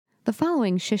The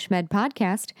following ShishMed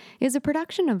podcast is a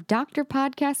production of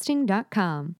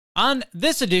drpodcasting.com. On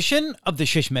this edition of the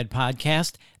ShishMed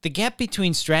podcast, the gap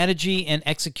between strategy and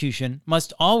execution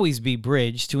must always be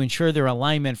bridged to ensure their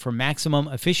alignment for maximum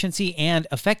efficiency and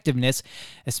effectiveness,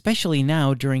 especially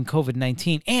now during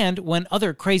COVID-19 and when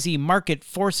other crazy market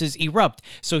forces erupt.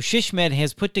 So ShishMed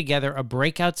has put together a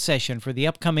breakout session for the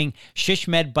upcoming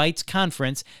ShishMed Bites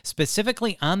conference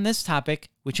specifically on this topic,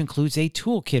 which includes a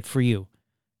toolkit for you.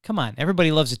 Come on,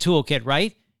 everybody loves a toolkit,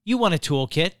 right? You want a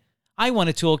toolkit. I want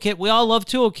a toolkit. We all love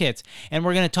toolkits. And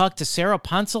we're going to talk to Sarah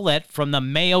Ponsolette from the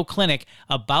Mayo Clinic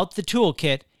about the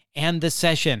toolkit and the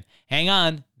session. Hang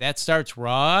on. That starts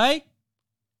right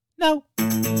now.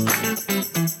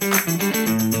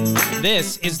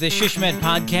 This is the ShishMed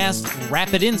Podcast,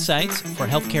 Rapid Insights for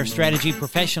healthcare strategy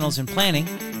professionals in planning,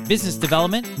 business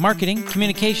development, marketing,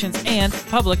 communications, and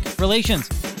public relations.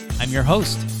 I'm your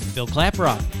host, Bill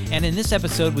Klaproth, and in this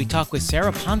episode, we talk with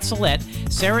Sarah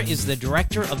Ponsolette. Sarah is the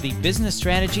director of the business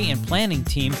strategy and planning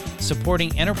team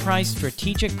supporting enterprise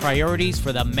strategic priorities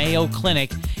for the Mayo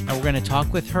Clinic, and we're going to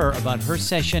talk with her about her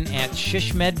session at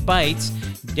ShishMed Bites,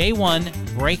 Day 1,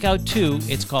 Breakout 2.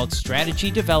 It's called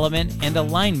Strategy Development and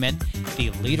Alignment, the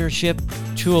Leadership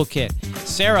Toolkit.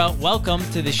 Sarah, welcome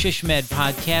to the ShishMed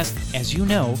Podcast. As you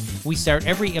know, we start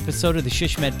every episode of the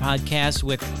ShishMed Podcast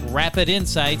with rapid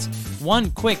insights.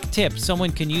 One quick tip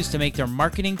someone can use to make their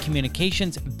marketing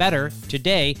communications better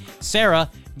today. Sarah,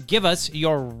 give us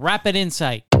your rapid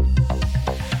insight.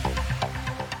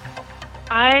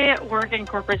 I work in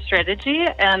corporate strategy,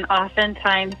 and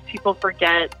oftentimes people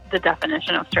forget the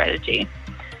definition of strategy.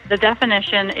 The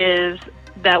definition is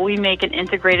that we make an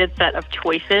integrated set of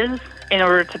choices in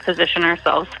order to position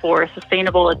ourselves for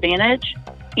sustainable advantage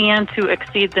and to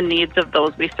exceed the needs of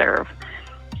those we serve.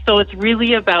 So it's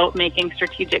really about making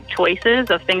strategic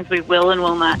choices of things we will and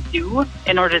will not do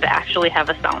in order to actually have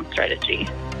a sound strategy.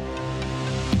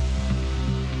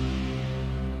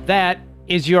 That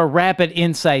is your rapid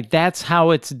insight. That's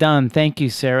how it's done. Thank you,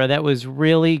 Sarah. That was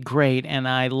really great. And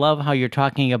I love how you're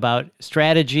talking about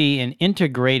strategy and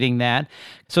integrating that.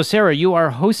 So, Sarah, you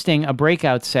are hosting a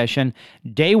breakout session,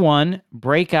 Day 1,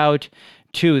 Breakout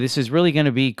 2. This is really going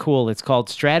to be cool. It's called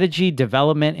Strategy,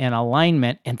 Development, and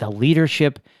Alignment and the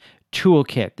Leadership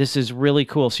Toolkit. This is really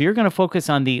cool. So you're going to focus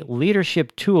on the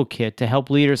Leadership Toolkit to help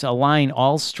leaders align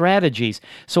all strategies.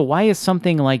 So why is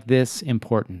something like this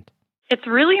important? It's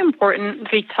really important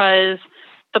because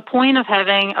the point of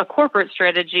having a corporate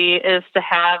strategy is to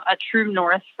have a true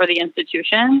north for the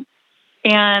institution.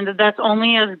 And that's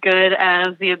only as good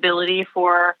as the ability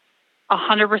for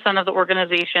 100% of the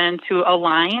organization to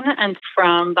align, and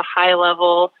from the high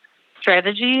level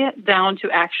strategy down to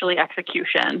actually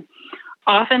execution.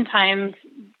 Oftentimes,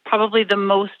 probably the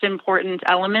most important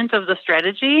element of the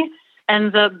strategy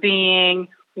ends up being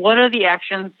what are the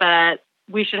actions that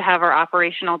we should have our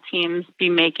operational teams be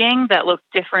making that look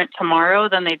different tomorrow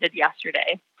than they did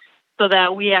yesterday, so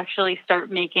that we actually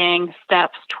start making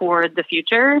steps toward the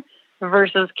future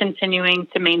versus continuing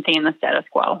to maintain the status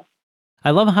quo. I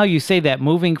love how you say that,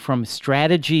 moving from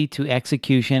strategy to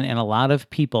execution, and a lot of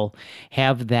people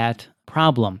have that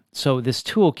problem. So this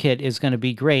toolkit is going to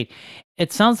be great.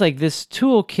 It sounds like this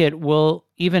toolkit will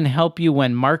even help you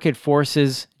when market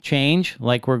forces change,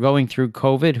 like we're going through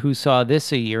COVID. Who saw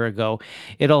this a year ago?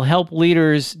 It'll help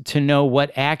leaders to know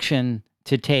what action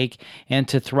to take and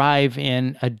to thrive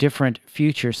in a different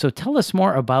future. So tell us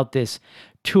more about this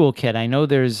toolkit. I know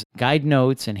there's guide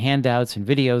notes and handouts and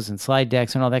videos and slide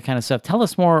decks and all that kind of stuff. Tell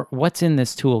us more, what's in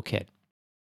this toolkit?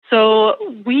 So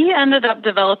we ended up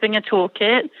developing a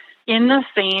toolkit in the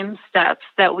same steps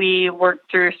that we worked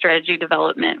through strategy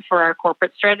development for our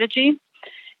corporate strategy.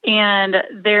 And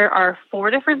there are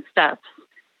 4 different steps.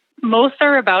 Most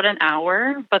are about an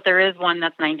hour, but there is one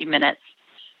that's 90 minutes.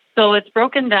 So it's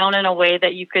broken down in a way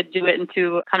that you could do it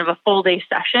into kind of a full day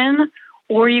session,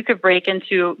 or you could break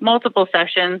into multiple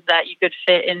sessions that you could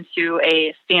fit into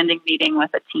a standing meeting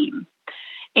with a team.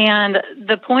 And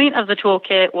the point of the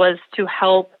toolkit was to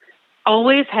help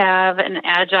always have an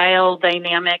agile,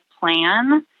 dynamic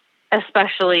plan,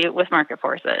 especially with market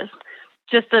forces.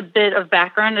 Just a bit of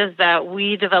background is that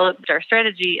we developed our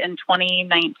strategy in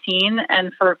 2019,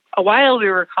 and for a while we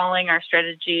were calling our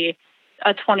strategy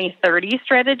a 2030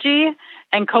 strategy,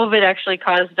 and COVID actually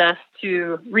caused us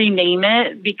to rename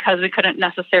it because we couldn't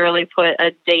necessarily put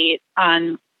a date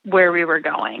on where we were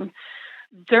going.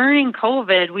 During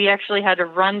COVID, we actually had to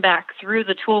run back through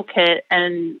the toolkit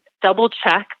and double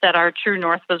check that our true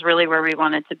north was really where we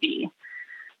wanted to be.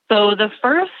 So the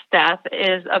first step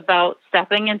is about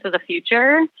stepping into the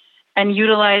future and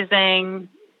utilizing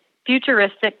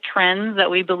futuristic trends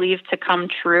that we believe to come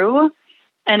true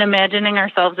and imagining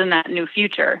ourselves in that new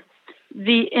future.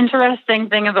 The interesting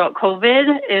thing about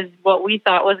COVID is what we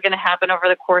thought was going to happen over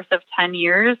the course of 10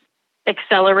 years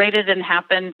accelerated and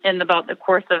happened in about the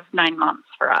course of 9 months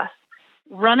for us.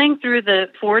 Running through the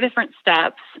 4 different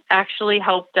steps actually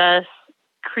helped us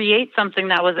create something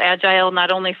that was agile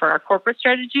not only for our corporate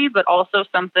strategy, but also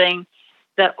something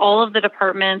that all of the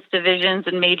departments, divisions,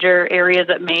 and major areas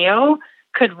at Mayo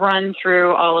could run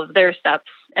through all of their steps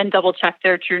and double check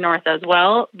their true north as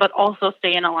well, but also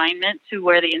stay in alignment to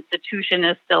where the institution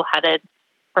is still headed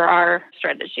for our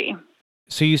strategy.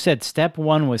 So you said step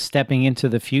 1 was stepping into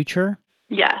the future?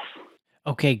 Yes.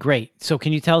 Okay, great. So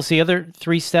can you tell us the other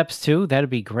 3 steps too? That'd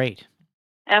be great.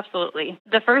 Absolutely.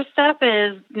 The first step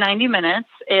is 90 minutes.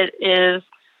 It is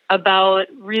about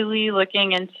really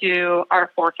looking into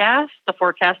our forecast, the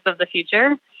forecast of the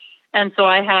future. And so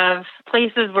I have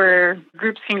places where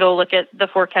groups can go look at the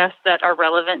forecasts that are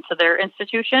relevant to their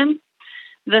institution.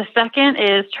 The second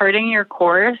is charting your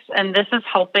course, and this is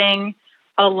helping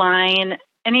align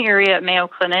any area at Mayo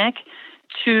Clinic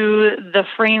to the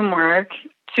framework,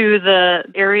 to the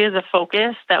areas of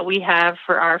focus that we have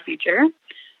for our future.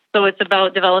 So it's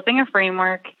about developing a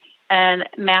framework and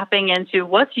mapping into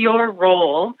what's your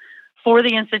role for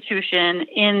the institution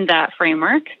in that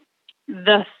framework.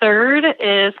 The third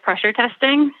is pressure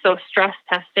testing, so stress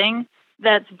testing.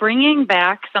 That's bringing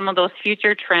back some of those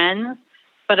future trends,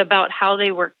 but about how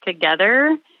they work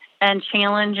together and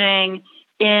challenging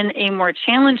in a more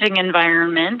challenging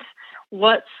environment.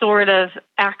 What sort of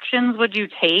actions would you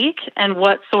take and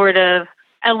what sort of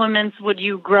elements would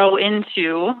you grow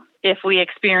into if we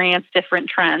experience different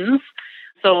trends?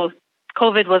 So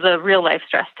COVID was a real life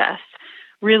stress test,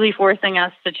 really forcing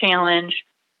us to challenge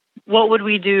what would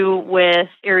we do with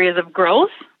areas of growth,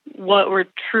 what were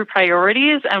true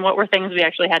priorities, and what were things we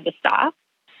actually had to stop.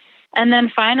 And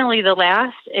then finally, the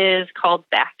last is called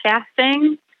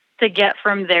backcasting to get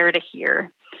from there to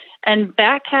here. And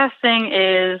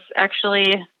backcasting is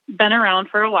actually been around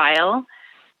for a while,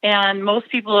 and most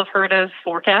people have heard of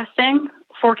forecasting.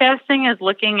 Forecasting is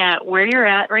looking at where you're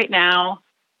at right now,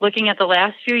 looking at the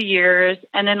last few years,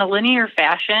 and in a linear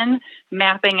fashion,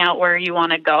 mapping out where you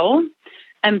want to go.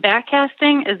 And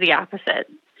backcasting is the opposite.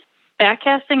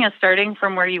 Backcasting is starting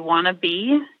from where you want to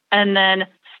be and then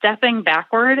stepping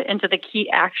backward into the key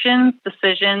actions,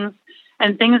 decisions,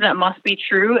 and things that must be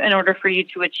true in order for you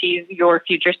to achieve your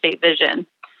future state vision.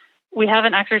 We have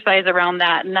an exercise around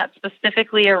that, and that's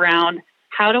specifically around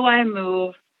how do I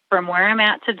move from where I'm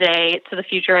at today to the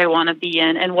future I want to be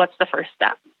in, and what's the first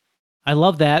step? I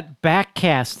love that.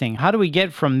 Backcasting. How do we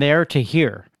get from there to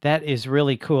here? That is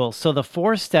really cool. So the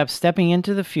 4 steps, stepping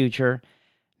into the future.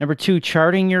 Number 2,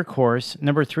 charting your course.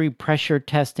 Number 3, pressure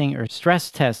testing or stress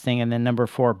testing. And then number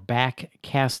 4,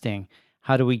 backcasting.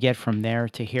 How do we get from there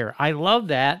to here? I love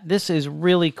that. This is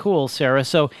really cool, Sarah.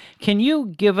 So can you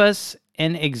give us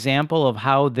an example of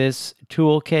how this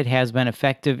toolkit has been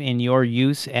effective in your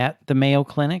use at the Mayo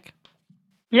Clinic?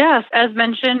 Yes, as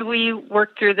mentioned, we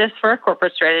worked through this for our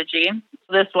corporate strategy.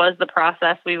 This was the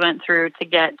process we went through to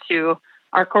get to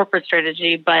our corporate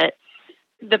strategy. But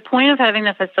the point of having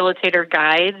the facilitator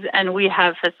guides, and we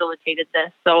have facilitated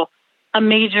this. So a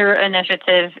major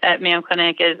initiative at Mayo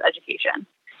Clinic is education.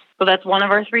 So that's one of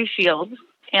our 3 shields.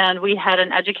 And we had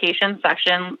an education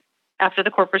session after the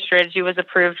corporate strategy was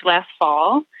approved last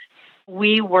fall.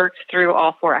 We worked through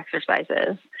all 4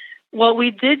 exercises. What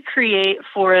we did create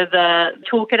for the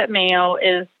toolkit at Mayo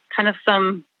is kind of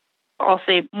some, I'll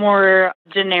say, more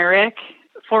generic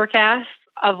forecasts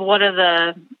of what are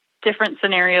the different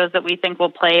scenarios that we think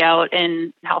will play out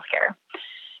in healthcare.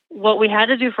 What we had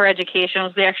to do for education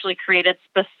was we actually created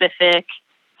specific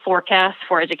forecasts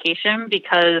for education,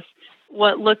 because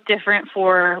what looked different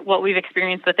for what we've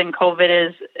experienced within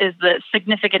COVID is the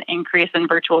significant increase in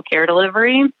virtual care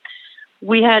delivery.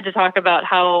 We had to talk about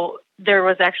how there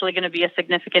was actually going to be a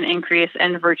significant increase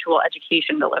in virtual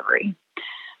education delivery.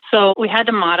 So we had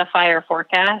to modify our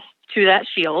forecast to that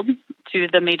shield, to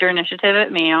the major initiative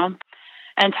at Mayo,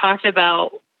 and talked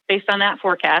about, based on that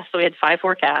forecast, so we had 5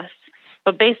 forecasts,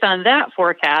 but based on that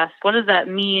forecast, what does that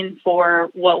mean for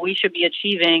what we should be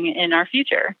achieving in our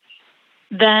future?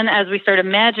 Then as we start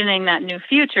imagining that new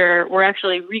future, we're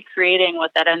actually recreating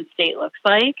what that end state looks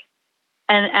like.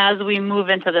 And as we move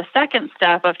into the second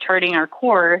step of charting our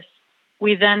course,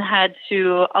 we then had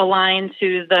to align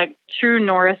to the true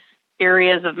north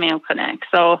areas of Mayo Clinic.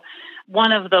 So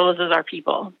one of those is our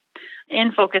people.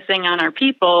 In focusing on our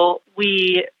people,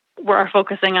 we were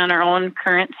focusing on our own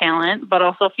current talent, but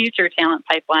also future talent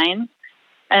pipelines.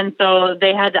 And so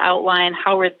they had to outline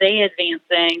how were they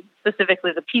advancing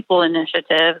specifically the people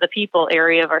initiative, the people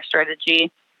area of our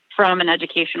strategy from an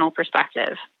educational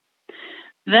perspective.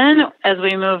 Then as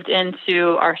we moved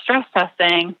into our stress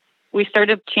testing, we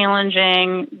started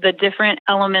challenging the different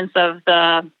elements of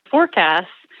the forecast.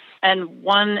 And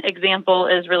one example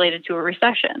is related to a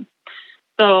recession.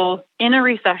 So in a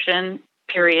recession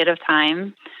period of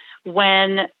time,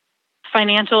 when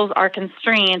financials are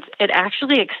constrained, it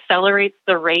actually accelerates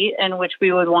the rate in which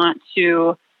we would want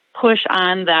to push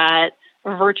on that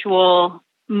virtual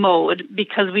mode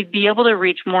because we'd be able to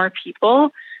reach more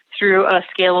people through a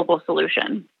scalable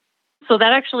solution. So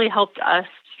that actually helped us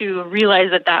to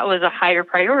realize that that was a higher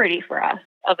priority for us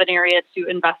of an area to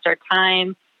invest our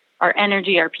time, our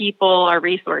energy, our people, our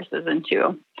resources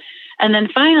into. And then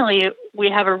finally, we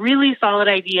have a really solid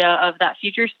idea of that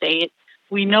future state.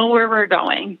 We know where we're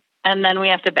going, and then we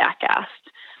have to backcast.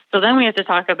 So then we have to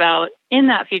talk about, in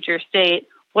that future state,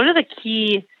 what are the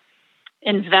key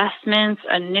investments,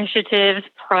 initiatives,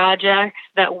 projects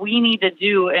that we need to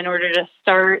do in order to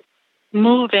start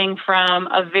moving from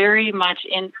a very much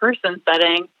in-person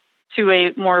setting to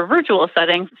a more virtual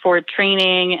setting for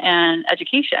training and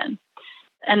education.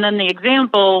 And then the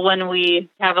example, when we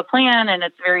have a plan and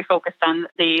it's very focused on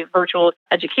the virtual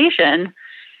education,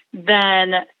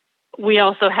 then we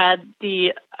also had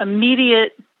the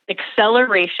immediate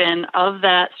acceleration of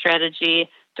that strategy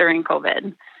during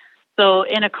COVID. So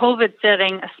in a COVID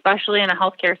setting, especially in a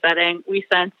healthcare setting, we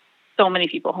sent so many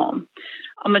people home.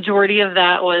 A majority of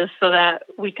that was so that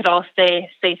we could all stay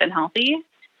safe and healthy,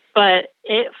 but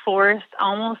it forced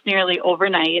almost nearly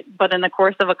overnight, but in the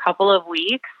course of a couple of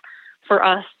weeks, for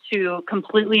us to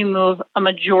completely move a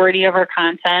majority of our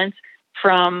content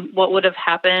from what would have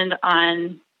happened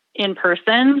on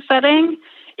in-person setting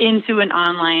into an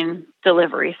online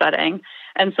delivery setting.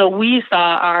 And so we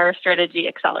saw our strategy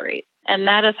accelerate. And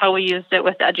that is how we used it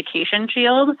with the Education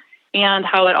Shield and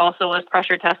how it also was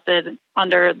pressure tested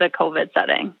under the COVID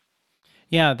setting.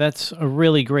 Yeah, that's a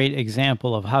really great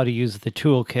example of how to use the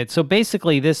toolkit. So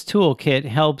basically, this toolkit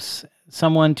helps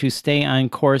someone to stay on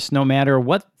course no matter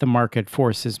what the market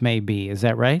forces may be. Is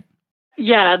that right?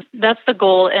 Yeah, that's the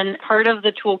goal. And part of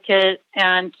the toolkit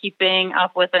and keeping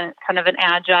up with a kind of an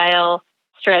agile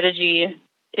strategy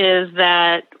is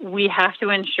that we have to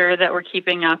ensure that we're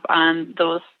keeping up on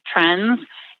those trends,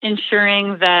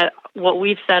 ensuring that what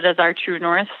we've set as our true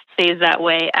north stays that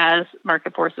way as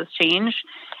market forces change,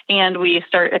 and we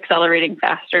start accelerating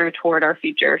faster toward our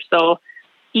future. So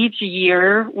each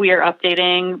year we are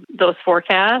updating those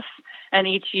forecasts, and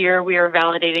each year we are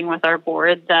validating with our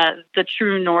board that the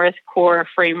true north core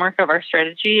framework of our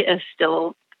strategy is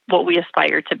still what we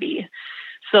aspire to be.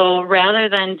 So rather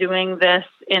than doing this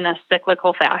in a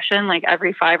cyclical fashion, like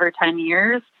every 5 or 10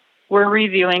 years, we're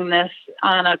reviewing this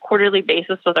on a quarterly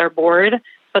basis with our board,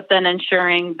 but then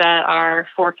ensuring that our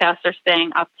forecasts are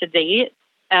staying up to date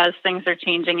as things are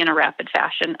changing in a rapid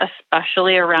fashion,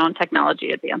 especially around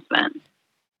technology advancement.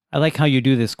 I like how you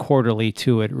do this quarterly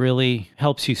too. It really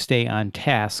helps you stay on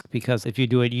task because if you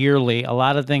do it yearly, a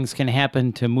lot of things can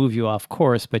happen to move you off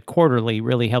course, but quarterly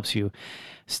really helps you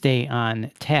stay on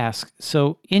task.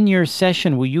 So in your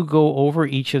session, will you go over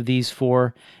each of these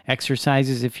 4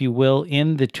 exercises, if you will,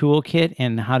 in the toolkit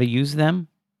and how to use them?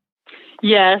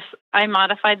 Yes, I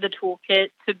modified the toolkit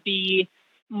to be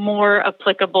more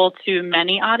applicable to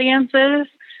many audiences.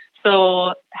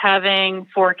 So having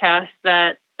forecasts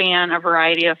that span a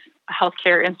variety of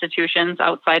healthcare institutions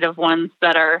outside of ones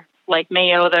that are like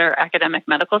Mayo, that are academic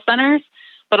medical centers,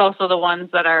 but also the ones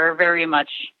that are very much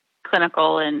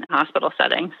clinical and hospital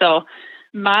setting. So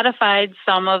modified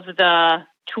some of the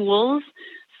tools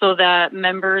so that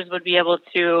members would be able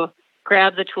to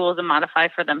grab the tools and modify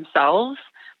for themselves,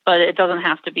 but it doesn't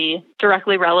have to be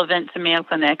directly relevant to Mayo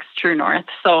Clinic's True North.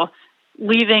 So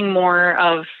leaving more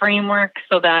of framework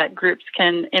so that groups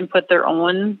can input their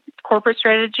own corporate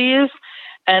strategies.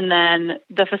 And then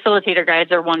the facilitator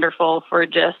guides are wonderful for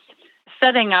just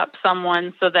setting up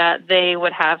someone so that they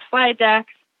would have slide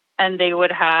decks and they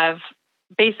would have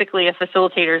basically a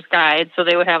facilitator's guide. So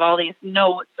they would have all these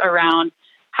notes around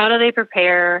how do they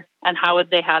prepare and how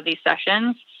would they have these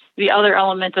sessions. The other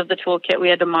element of the toolkit we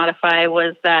had to modify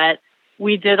was that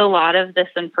we did a lot of this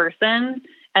in person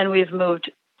and we've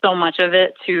moved so much of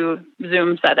it to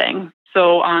Zoom setting.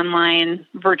 So online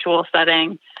virtual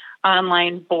setting,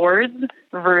 online boards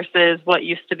versus what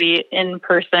used to be in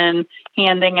person,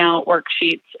 handing out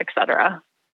worksheets, etc.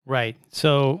 Right.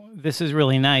 So this is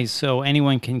really nice. So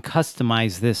anyone can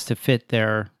customize this to fit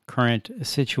their current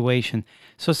situation.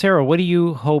 So Sarah, what do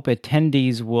you hope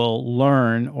attendees will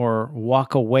learn or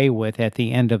walk away with at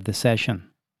the end of the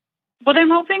session? What I'm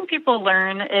hoping people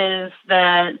learn is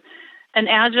that an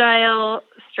agile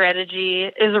strategy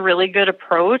is a really good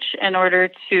approach in order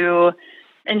to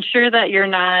ensure that you're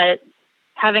not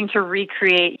having to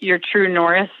recreate your true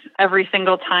north every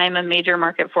single time a major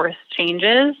market force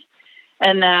changes,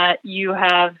 and that you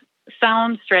have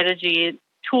sound strategy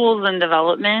tools and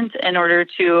development in order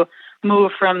to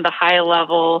move from the high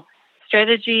level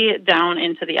strategy down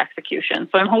into the execution.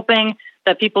 So I'm hoping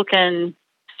that people can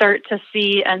start to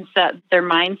see and set their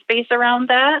mind space around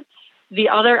that. The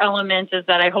other element is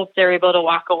that I hope they're able to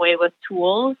walk away with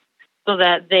tools so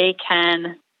that they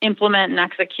can implement and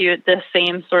execute the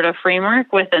same sort of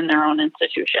framework within their own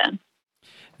institution.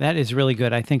 That is really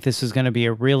good. I think this is going to be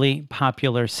a really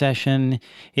popular session.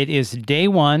 It is day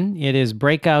 1. It is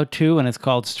breakout 2, and it's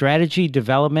called Strategy,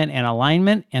 Development, and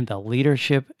Alignment and the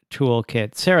Leadership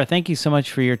Toolkit. Sarah, thank you so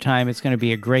much for your time. It's going to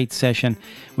be a great session.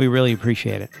 We really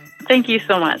appreciate it. Thank you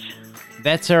so much.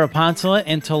 That's Sarah Poncelet,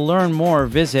 and to learn more,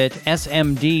 visit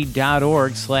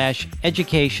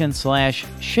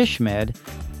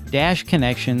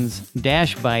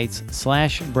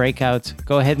smd.org/education/shishmed-connections-bites/breakouts.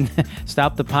 Go ahead and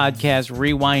stop the podcast,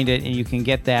 rewind it, and you can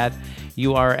get that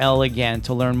URL again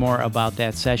to learn more about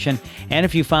that session. And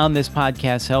if you found this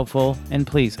podcast helpful, and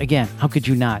please, again, how could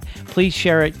you not? Please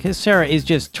share it, because Sarah is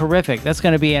just terrific. That's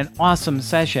going to be an awesome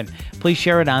session. Please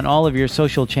share it on all of your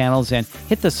social channels and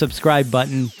hit the subscribe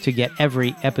button to get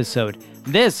every episode.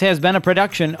 This has been a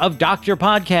production of Dr.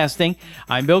 Podcasting.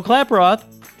 I'm Bill Klaproth.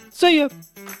 See ya.